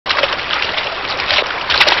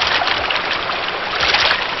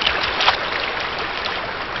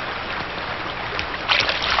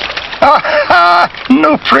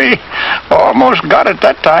No free. Almost got it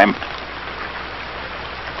that time.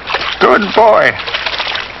 Good boy.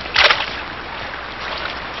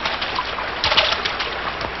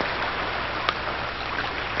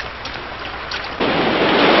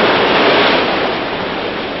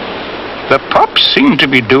 The pups seem to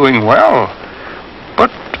be doing well.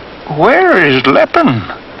 But where is Lepin,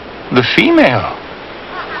 the female?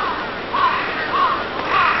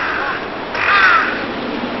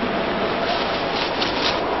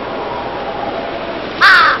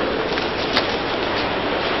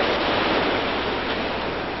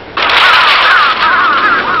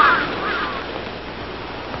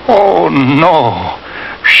 Oh, no.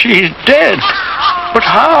 She's dead. But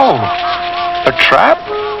how? A trap?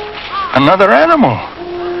 Another animal?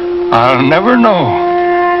 I'll never know.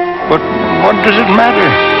 But what does it matter?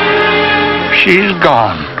 She's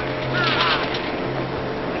gone.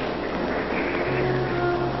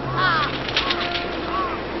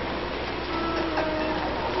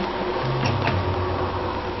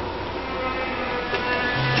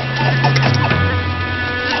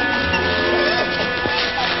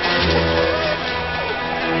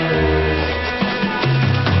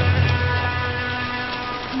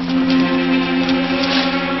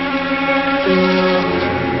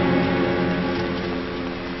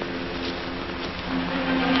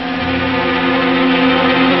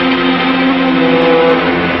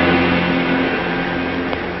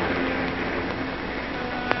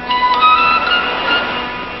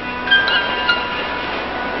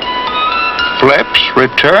 Fleps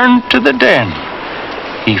returned to the den.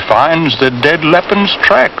 He finds the dead Lepin's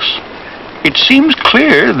tracks. It seems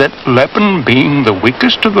clear that Lepin, being the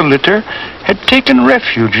weakest of the litter, had taken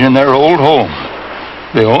refuge in their old home,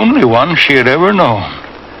 the only one she had ever known.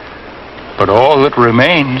 But all that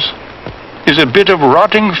remains is a bit of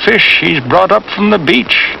rotting fish he's brought up from the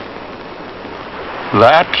beach.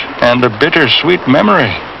 That and a bittersweet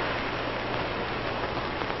memory.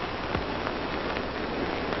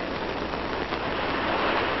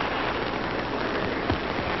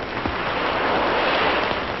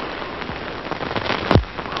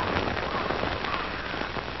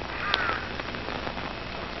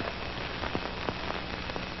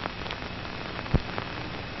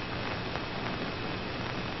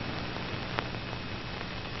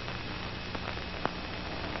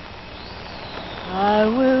 I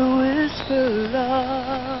will whisper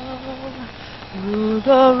love through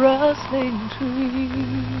the rustling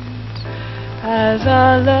trees as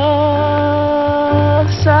our love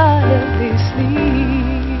silently sleeps.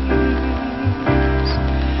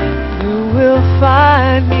 You will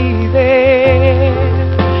find me there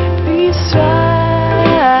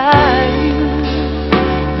beside you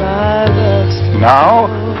by the stream. Now,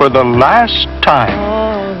 for the last time,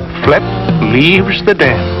 Flep leaves the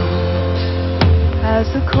den. As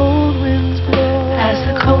the cold winds blow,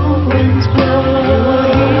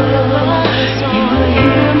 you will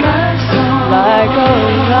hear my song like a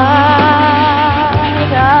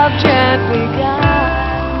light I've gently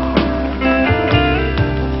guided,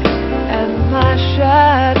 and my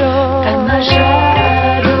shadow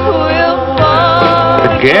will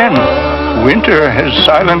fall. Again, winter has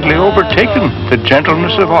silently overtaken the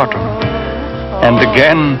gentleness of autumn, and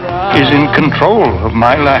again is in control of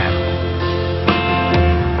my land.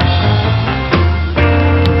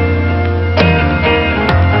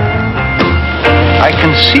 I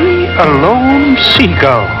can see a lone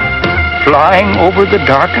seagull flying over the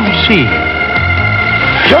darkened sea,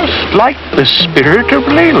 just like the spirit of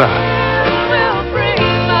Layla.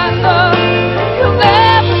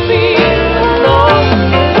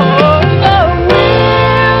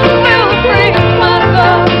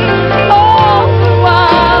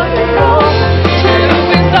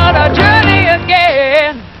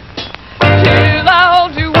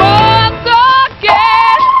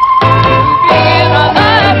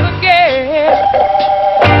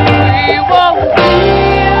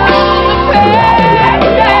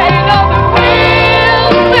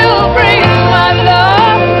 Will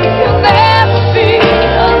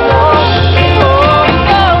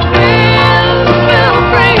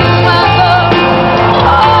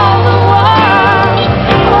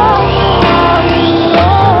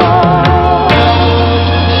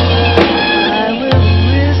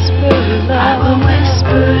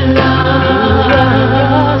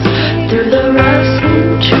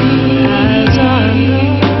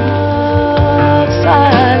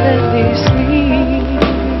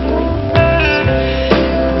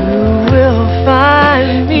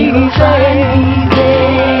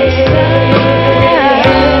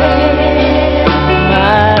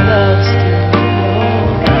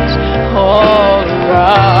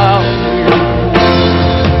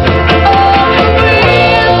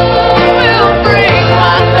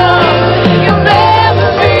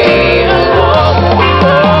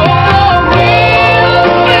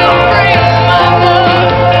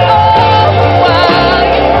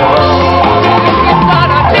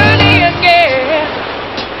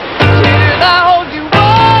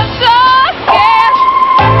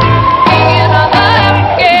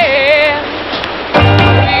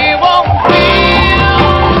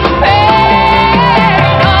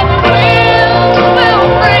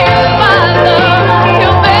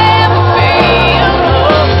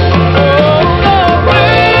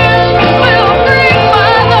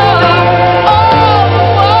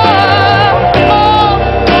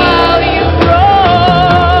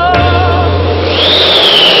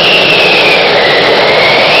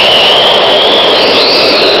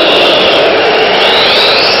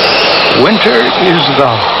winter is the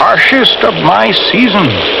harshest of my seasons.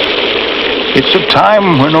 It's a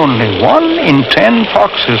time when only 1 in 10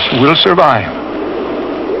 foxes will survive.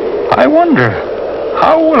 I wonder,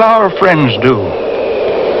 how will our friends do?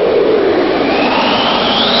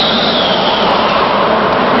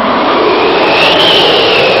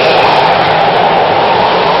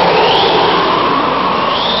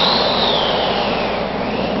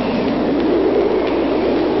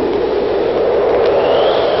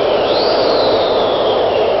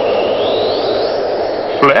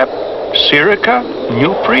 Flep, Sirica,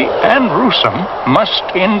 Nupri, and Rusum must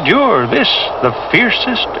endure this, the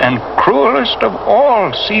fiercest and cruelest of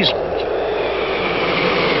all seasons.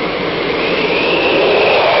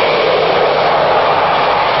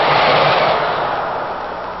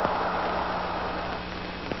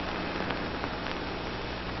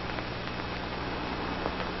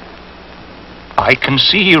 I can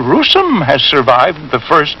see Rusum has survived the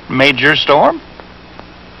first major storm.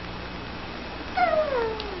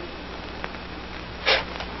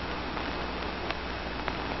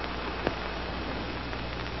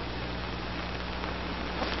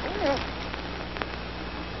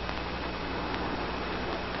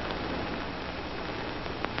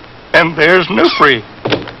 And there's Nupri.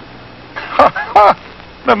 Ha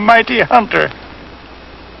ha! The mighty hunter.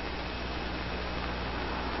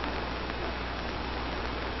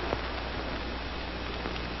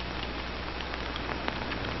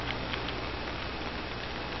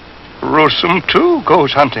 Rusum, too,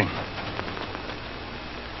 goes hunting.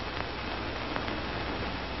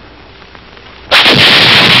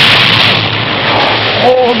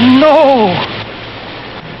 Oh, no!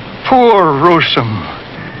 Poor Rusum.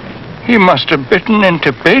 He must have bitten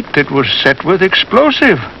into bait that was set with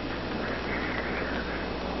explosive.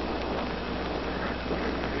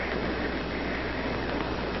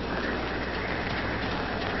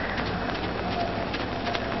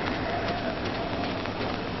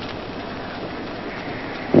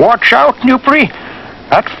 Watch out, Nupri.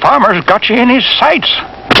 That farmer's got you in his sights.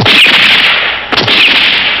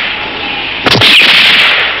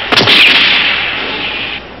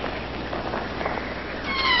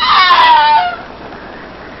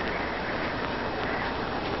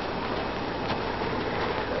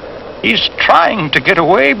 He's trying to get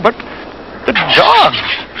away, but the dog.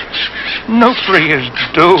 Nupri is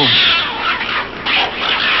doomed.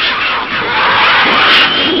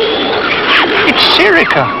 It's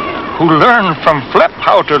Sirica, who learned from Flep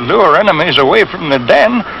how to lure enemies away from the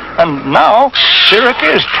den, and now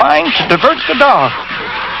Sirica is trying to divert the dog.